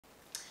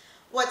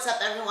What's up,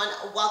 everyone?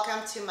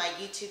 Welcome to my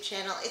YouTube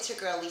channel. It's your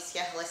girl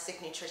Alicia, holistic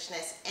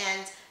nutritionist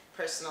and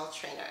personal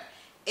trainer.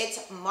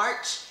 It's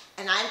March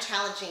and I'm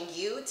challenging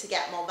you to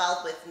get mobile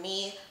with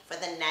me for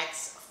the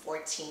next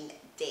 14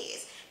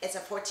 days. It's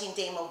a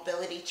 14-day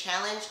mobility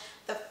challenge.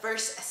 The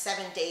first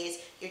 7 days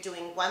you're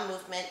doing one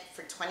movement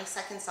for 20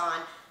 seconds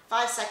on,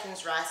 5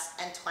 seconds rest,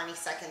 and 20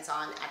 seconds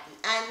on at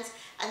the end.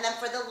 And then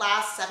for the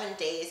last 7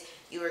 days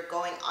you are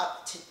going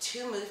up to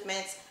 2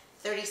 movements,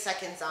 30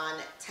 seconds on,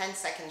 10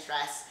 seconds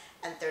rest,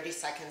 and 30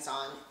 seconds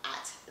on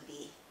at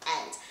the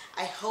end.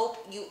 I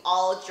hope you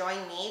all join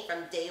me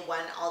from day 1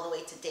 all the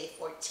way to day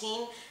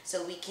 14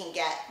 so we can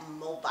get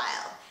mobile.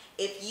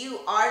 If you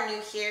are new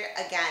here,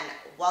 again,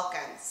 welcome.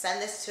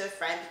 Send this to a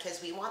friend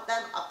because we want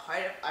them a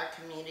part of our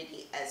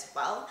community as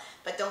well.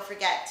 But don't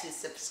forget to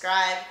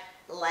subscribe,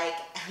 like,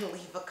 and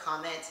leave a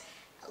comment.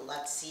 I'd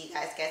love to see you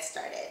guys get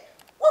started.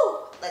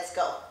 Woo! Let's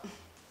go.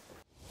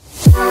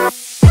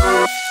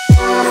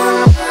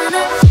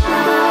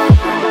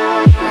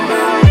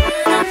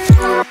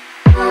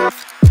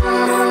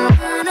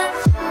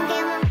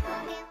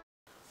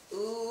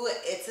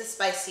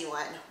 Spicy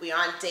one. We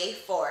are on day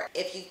 4.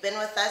 If you've been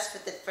with us for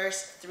the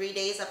first 3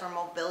 days of our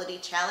mobility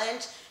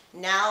challenge,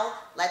 now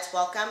let's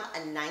welcome a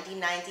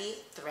 90-90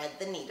 thread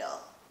the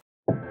needle.